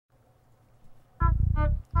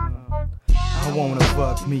I wanna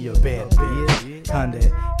fuck me a bad bitch, kinda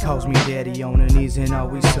calls me daddy on her knees and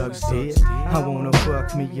always sucks dick. I wanna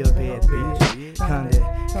fuck me a bad bitch,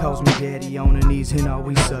 kinda calls me daddy on her knees and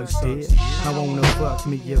always sucks dick. I wanna fuck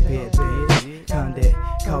me a bad bitch, kinda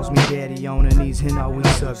calls me daddy on her knees and always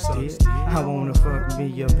sucks dick. I wanna fuck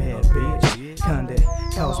me a bad bitch, kinda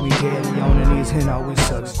calls me daddy on her knees and always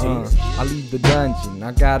sucks dick. I leave the dungeon,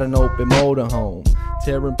 I got an open motorhome,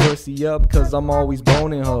 tearing pussy up cause I'm always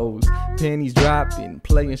boning hoes. Pennies dropping,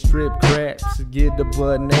 playing strip craps, get the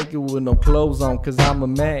butt naked with no clothes on cause I'm a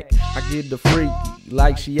Mac. I get the freaky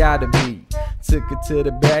like she oughta be. Took her to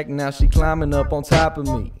the back, now she climbing up on top of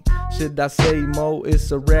me. Should I say mo?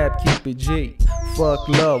 It's a rap, keep it G. Fuck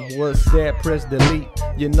love, what's that? Press delete.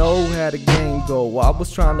 You know how the game go. I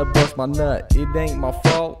was trying to bust my nut, it ain't my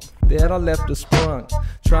fault that I left her sprung.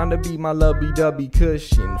 Trying to be my lovey-dovey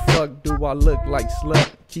cushion. Fuck, do I look like slut?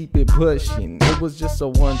 Keep it pushing. It was just a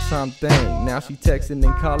one-time thing. Now she texting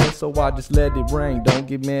and calling, so I just let it ring. Don't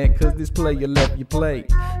get mad cause this player left you play.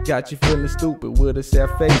 Got you feeling stupid with a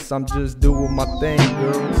sad face. I'm just doing my thing,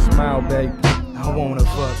 girl. Smile, baby. I wanna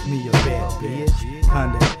fuck me a bad bitch,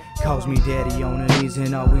 kinda calls me daddy on her knees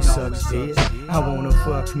and always sucks dick. I wanna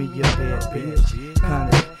fuck me a bad bitch,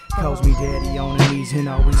 kinda calls me daddy on her knees and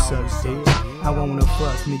always sucks dick. I wanna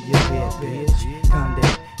fuck me a bad bitch,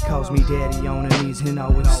 kinda calls me daddy on her knees and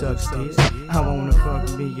always sucks dick. I wanna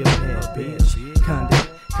fuck me a bad bitch, kinda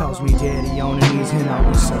calls me daddy on her knees and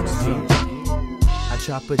always sucks dick. I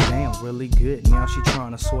chop her down really good, now she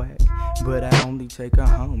tryna swag, but I only take her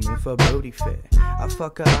home if her booty fat. I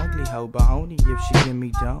fuck her ugly hoe, but only if she give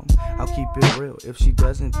me dome. I'll keep it real, if she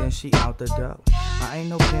doesn't then she out the door. I ain't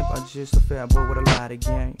no pimp, I'm just a fat boy with a lot of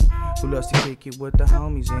game, who loves to kick it with the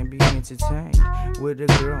homies and be entertained. With a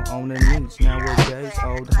girl on her knees, nowadays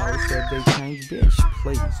old hoes said they change. Bitch,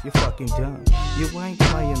 please, you fucking dumb. You ain't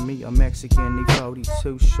playing me, a Mexican, he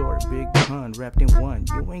 42 short, big pun, wrapped in one.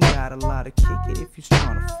 You ain't got a lot of kick it if you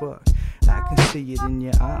tryna fuck. I can see it in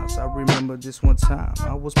your eyes. I remember this one time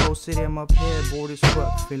I was posted in my pad, bored as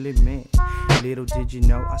fuck, feeling mad. Little did you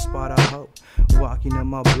know I spot a hoe walking in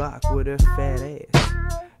my block with a fat ass,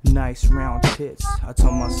 nice round tits. I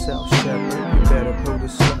told myself, sHEPRD, you better pull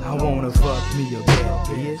this up. I wanna fuck me a bad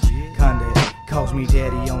bitch, kinda calls me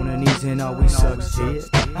daddy on her knees and always sucks dick.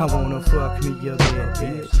 I wanna fuck me a bad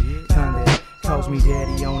bitch, kinda calls me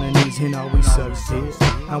daddy on her knees and always sucks dick.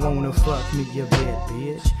 I wanna fuck me a bad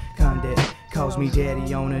bitch, kinda calls me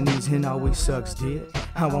daddy on her knees and always sucks dick.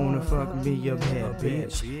 I wanna fuck me a bad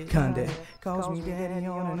bitch, kinda calls me daddy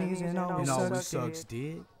on her knees and always sucks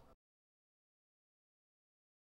dick.